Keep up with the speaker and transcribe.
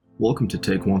Welcome to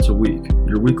Take Once a Week,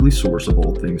 your weekly source of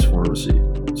all things pharmacy.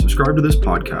 Subscribe to this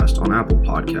podcast on Apple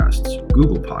Podcasts,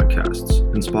 Google Podcasts,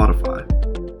 and Spotify.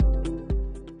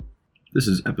 This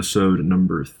is episode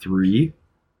number 3.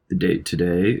 The date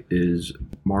today is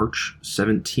March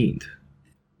 17th.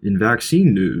 In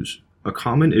vaccine news, a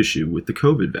common issue with the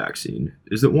COVID vaccine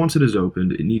is that once it is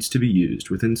opened, it needs to be used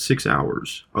within 6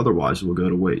 hours, otherwise it will go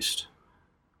to waste.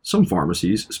 Some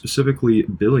pharmacies, specifically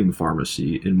Billing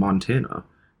Pharmacy in Montana,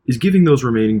 is giving those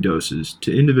remaining doses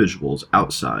to individuals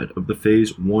outside of the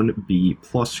Phase 1B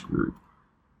Plus group.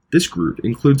 This group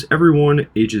includes everyone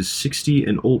ages 60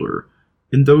 and older,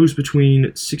 and those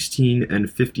between 16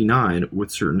 and 59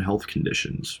 with certain health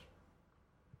conditions.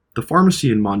 The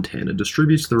pharmacy in Montana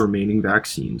distributes the remaining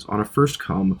vaccines on a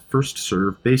first-come,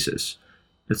 first-served basis.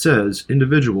 It says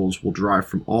individuals will drive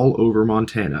from all over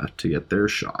Montana to get their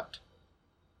shot.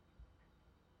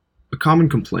 A common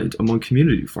complaint among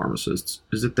community pharmacists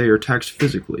is that they are taxed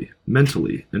physically,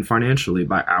 mentally, and financially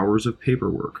by hours of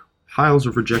paperwork, piles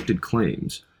of rejected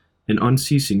claims, and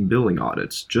unceasing billing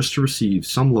audits just to receive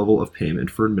some level of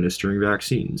payment for administering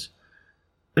vaccines.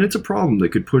 And it's a problem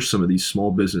that could push some of these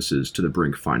small businesses to the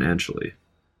brink financially.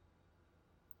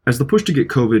 As the push to get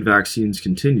COVID vaccines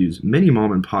continues, many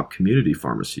mom-and-pop community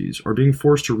pharmacies are being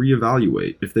forced to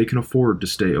reevaluate if they can afford to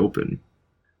stay open.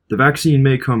 The vaccine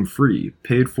may come free,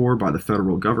 paid for by the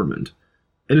federal government,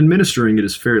 and administering it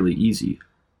is fairly easy,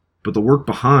 but the work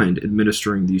behind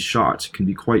administering these shots can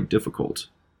be quite difficult.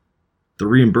 The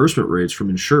reimbursement rates from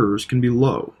insurers can be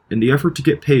low, and the effort to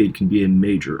get paid can be a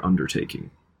major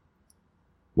undertaking.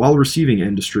 While receiving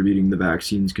and distributing the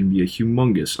vaccines can be a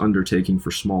humongous undertaking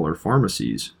for smaller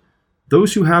pharmacies,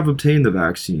 those who have obtained the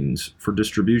vaccines for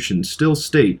distribution still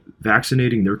state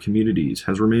vaccinating their communities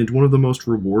has remained one of the most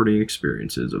rewarding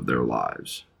experiences of their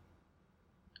lives.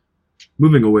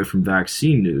 Moving away from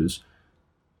vaccine news,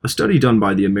 a study done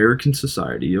by the American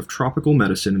Society of Tropical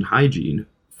Medicine and Hygiene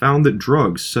found that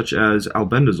drugs such as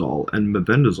albendazole and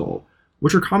mebendazole,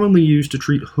 which are commonly used to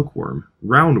treat hookworm,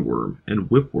 roundworm, and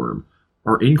whipworm,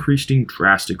 are increasing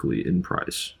drastically in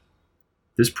price.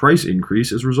 This price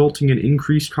increase is resulting in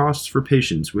increased costs for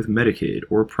patients with Medicaid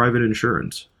or private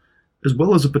insurance, as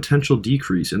well as a potential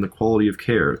decrease in the quality of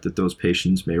care that those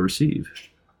patients may receive.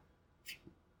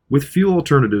 With few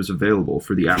alternatives available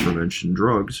for the aforementioned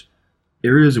drugs,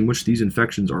 areas in which these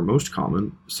infections are most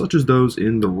common, such as those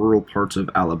in the rural parts of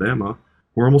Alabama,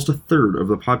 where almost a third of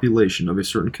the population of a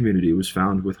certain community was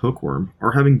found with hookworm,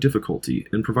 are having difficulty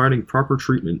in providing proper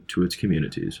treatment to its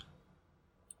communities.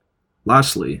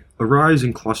 Lastly, a rise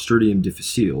in Clostridium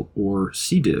difficile, or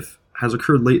C. diff, has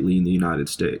occurred lately in the United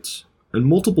States, and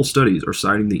multiple studies are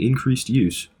citing the increased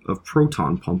use of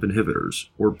proton pump inhibitors,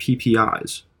 or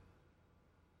PPIs.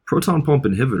 Proton pump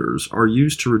inhibitors are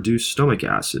used to reduce stomach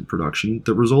acid production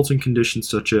that results in conditions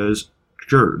such as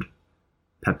GERD,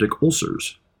 peptic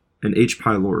ulcers, and H.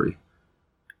 pylori.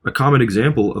 A common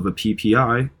example of a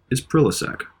PPI is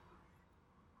Prilosec.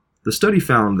 The study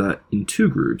found that in 2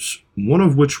 groups, one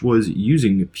of which was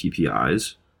using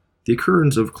PPIs, the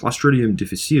occurrence of Clostridium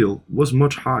difficile was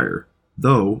much higher,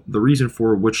 though the reason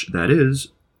for which that is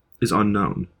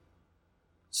unknown.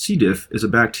 C. diff is a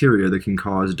bacteria that can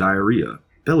cause diarrhea,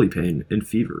 belly pain, and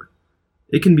fever.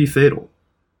 It can be fatal.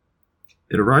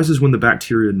 It arises when the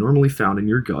bacteria normally found in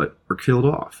your gut are killed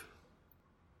off.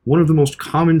 One of the most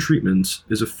common treatments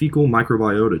is a fecal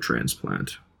microbiota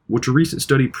transplant, which a recent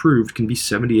study proved can be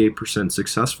 78%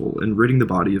 successful in ridding the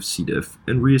body of C. diff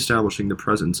and reestablishing the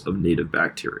presence of native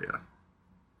bacteria.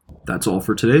 That's all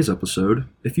for today's episode.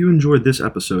 If you enjoyed this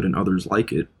episode and others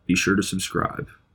like it, be sure to subscribe.